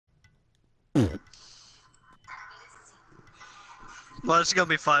Well, it's gonna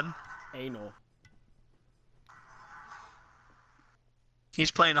be fun. Anal.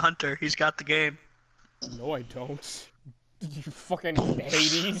 He's playing Hunter. He's got the game. No, I don't. You fucking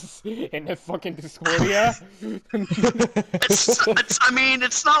Hades in the fucking Discordia. I mean,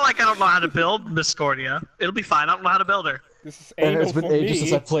 it's not like I don't know how to build Discordia. It'll be fine. I don't know how to build her. This is And anal it's been for ages me.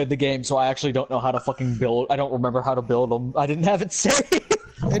 since I played the game, so I actually don't know how to fucking build. I don't remember how to build them. I didn't have it saved.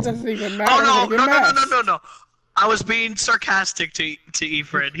 It doesn't even matter. Oh when I get no! I was being sarcastic to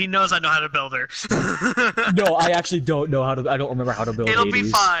Efred. He knows I know how to build her. No, I actually don't know how to. I don't remember how to build. It'll Hades.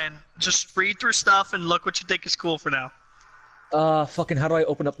 be fine. Just read through stuff and look what you think is cool for now. Fucking, how do I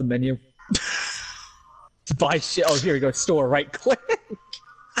open up the menu? To buy shit. Oh, here we go. Store. Right click.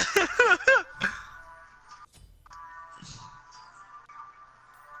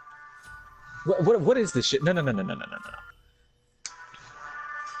 What is this shit? No.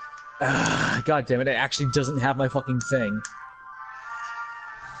 God damn it! It actually doesn't have my fucking thing.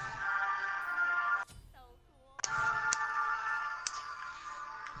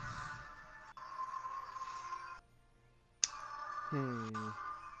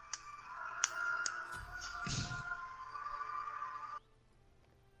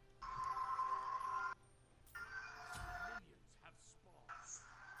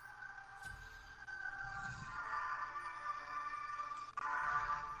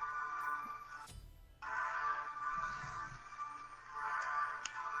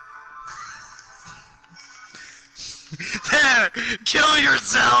 There! Kill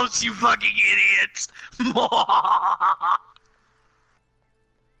yourselves, you fucking idiots!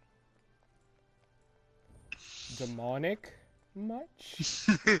 Demonic much?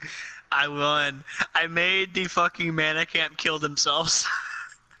 I won. I made the fucking mana camp kill themselves.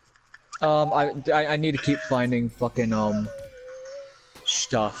 I need to keep finding fucking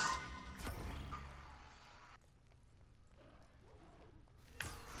stuff.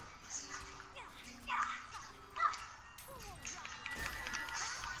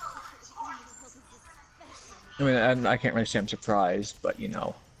 I mean, I can't really say I'm surprised, but you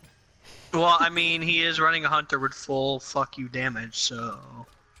know. Well, I mean, he is running a Hunter with full fuck you damage, so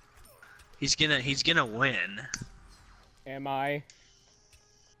he's gonna win. Am I?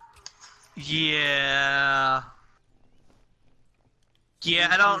 Yeah. Yeah,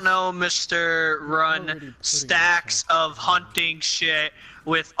 I don't know, Mr. Run stacks of hunting shit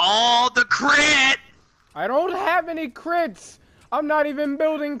with all the crit. I don't have any crits. I'm not even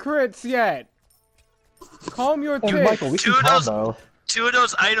building crits yet. Calm your tits. Hey, Michael, we can combo. Two of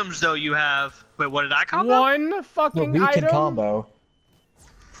those items, though, you have. Wait, what did I combo? One fucking we item. can combo.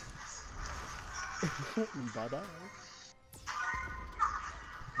 Bye-bye.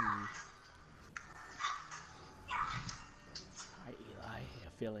 Hi, Eli.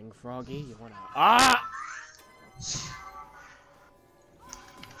 You're feeling froggy? You wanna... Ah!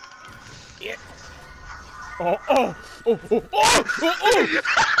 Yeah. Oh!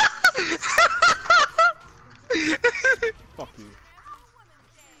 Fuck you.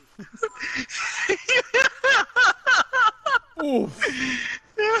 Oof.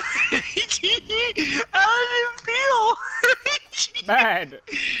 How did it feel? Bad.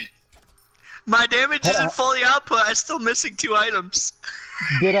 My damage isn't fully output. I'm still missing 2 items.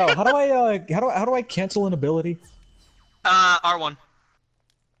 Ditto. How do I cancel an ability? R1.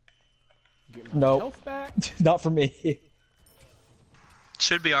 Get my Nope. health back. Not for me.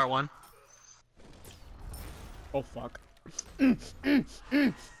 Should be R1. Oh fuck.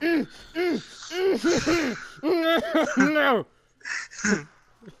 No.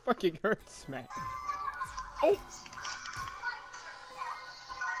 It fucking hurts, man. Oh.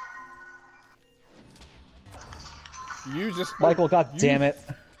 You just Michael, god damn it.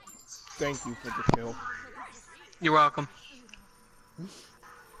 Thank you for the kill. You're welcome.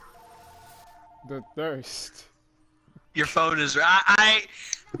 The thirst. Your phone is. The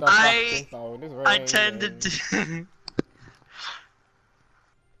fucking phone is I tend to.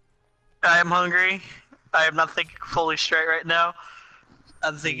 I am hungry. I am not thinking fully straight right now.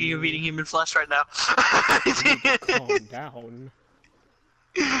 I'm thinking of eating human flesh right now. Calm down.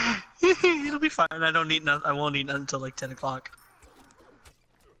 It'll be fine. I don't eat. I won't eat until like 10 o'clock.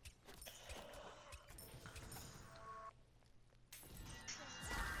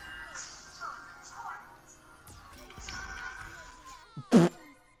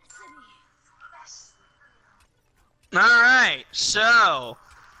 Alright, so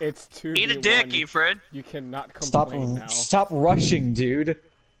It's 2v1. eat a dick, Efred. You cannot complain now. Stop rushing, dude.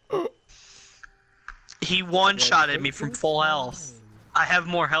 He one-shotted me from full health. I have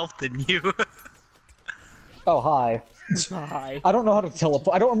more health than you. Oh, hi. Hi. I don't know how to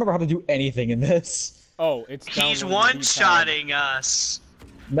teleport. I don't remember how to do anything in this. Oh, it's He's downloading the one-shotting us.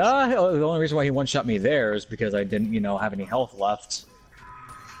 Nah, the only reason why he one-shot me there is because I didn't, you know, have any health left.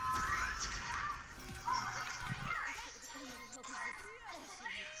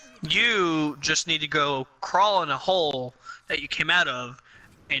 You just need to go crawl in a hole that you came out of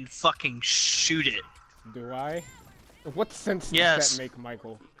and fucking shoot it. Do I? What sense Yes. does that make,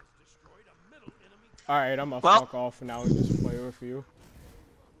 Michael? Alright, I'm gonna Well- fuck off now and just play with you.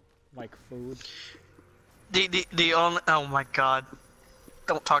 Like food. The only, oh my god.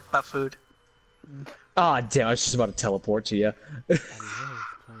 Don't talk about food. Ah, damn, I was just about to teleport to you. I love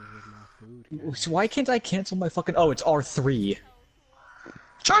playing with my food. So why can't I cancel my fucking... Oh, it's R3.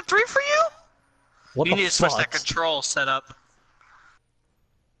 Chart 3 for you? What You the need to switch fuck? that control setup.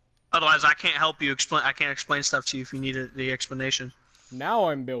 Otherwise, I can't help you explain. I can't explain stuff to you if you need the explanation. Now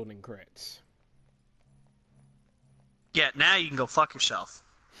I'm building crits. Yeah, now you can go fuck yourself.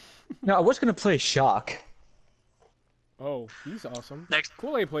 No, I was gonna play Shock. Oh, he's awesome. Next.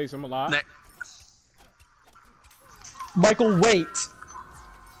 Kool-Aid plays him a lot. Michael, wait!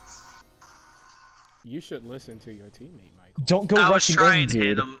 You should listen to your teammate, Michael. Don't go I was rushing trying in, to hit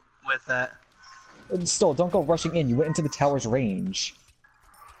dude. him with that. Still, don't go rushing in. You went into the tower's range.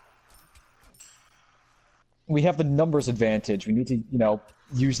 We have the numbers advantage. We need to, you know,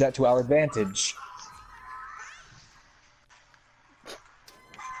 use that to our advantage.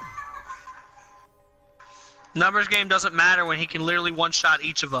 Numbers game doesn't matter when he can literally one-shot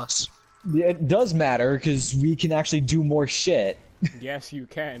each of us. Yeah, it does matter, because we can actually do more shit. Yes, you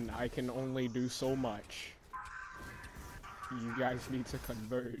can. I can only do so much. You guys need to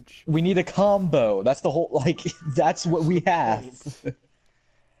converge. We need a combo. That's the whole, like, that's what we have.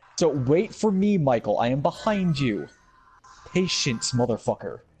 So wait for me, Michael. I am behind you. Patience,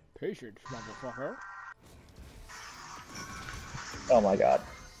 motherfucker. Patience, motherfucker. Oh my god.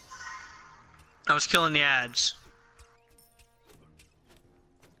 I was killing the ads.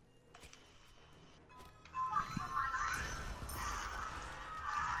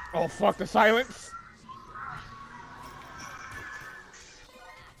 Oh, fuck the silence!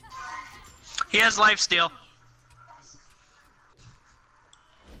 He has lifesteal.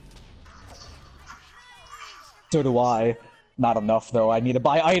 So do I. Not enough, though. I need to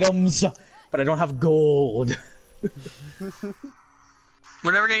buy items, but I don't have gold.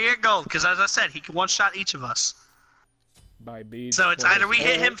 We're never gonna get gold, because as I said, he can one-shot each of us. By beads. So it's either we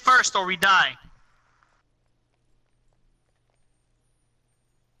hit him first or we die.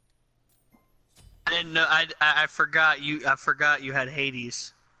 I didn't know. I forgot you. I forgot you had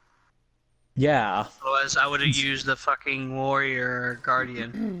Hades. Yeah. Otherwise, I would have used the fucking warrior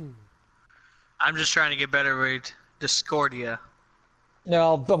guardian. I'm just trying to get better with Discordia.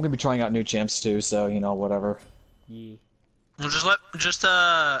 No, I'm gonna be trying out new champs too, so, you know, whatever. Yeah. Well,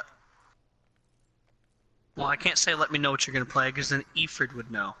 well, I can't say let me know what you're gonna play, because then Ephred would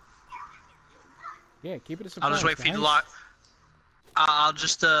know. Yeah, keep it a surprise, I'll just wait for you to guys. lock. I'll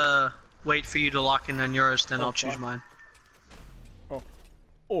just wait for you to lock in on yours, then I'll choose mine.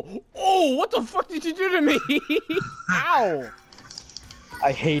 Oh, what the fuck did you do to me? Ow!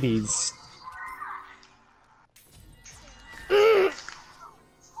 I Hades.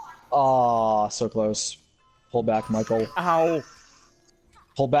 Aw, so close. Pull back, Michael. Ow!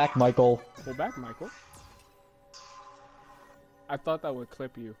 Pull back, Michael. Pull back, Michael. I thought that would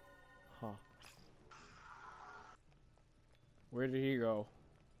clip you. Huh. Where did he go?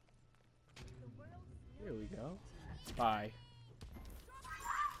 Here we go. Bye.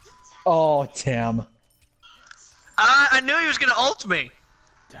 Oh, damn. I knew he was gonna ult me.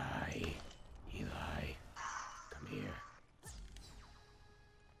 Die, Eli. Come here.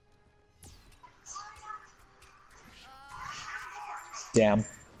 Damn.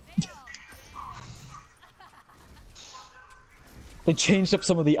 They changed up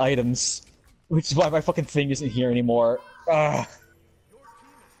some of the items, which is why my fucking thing isn't here anymore. Ugh.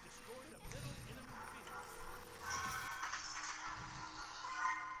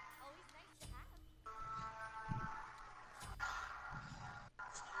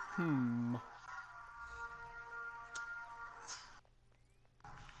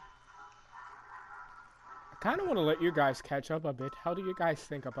 I kind of want to let you guys catch up a bit. How do you guys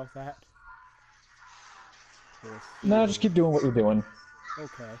think about that? No, just keep doing what you're doing.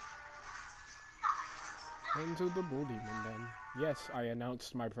 Okay. Into the Bull Demon then. Yes, I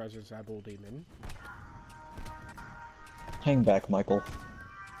announced my presence at Bull Demon. Hang back, Michael.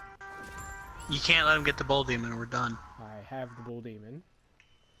 You can't let him get the bull demon, or we're done. I have the Bull Demon.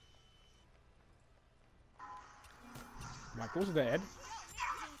 Michael's dead.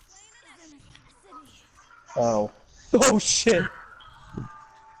 Oh. Oh, shit!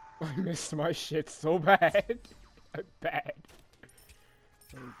 I missed my shit so bad. Bad.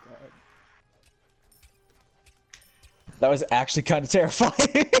 Oh god. That was actually kind of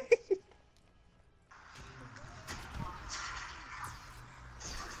terrifying.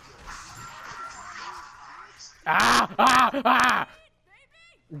 Ah! Ah! Ah!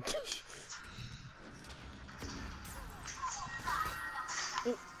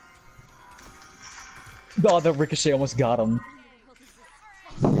 Oh, the ricochet almost got him.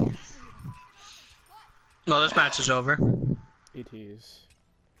 Well, this match is over. It is.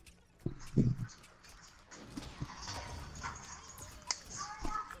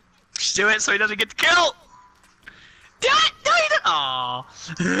 Just do it so he doesn't get the kill! Do it! No, he didn't! Aww.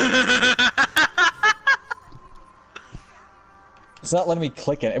 It's not letting me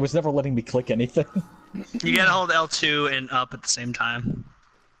click it. It was never letting me click anything. You gotta hold L2 and up at the same time.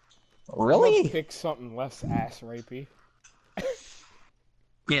 Really? Pick something less ass rapey.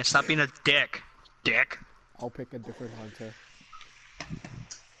 Yeah, stop being a dick. Dick. I'll pick a different hunter.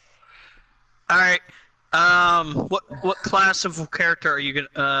 Alright. What class of character are you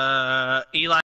gonna Eli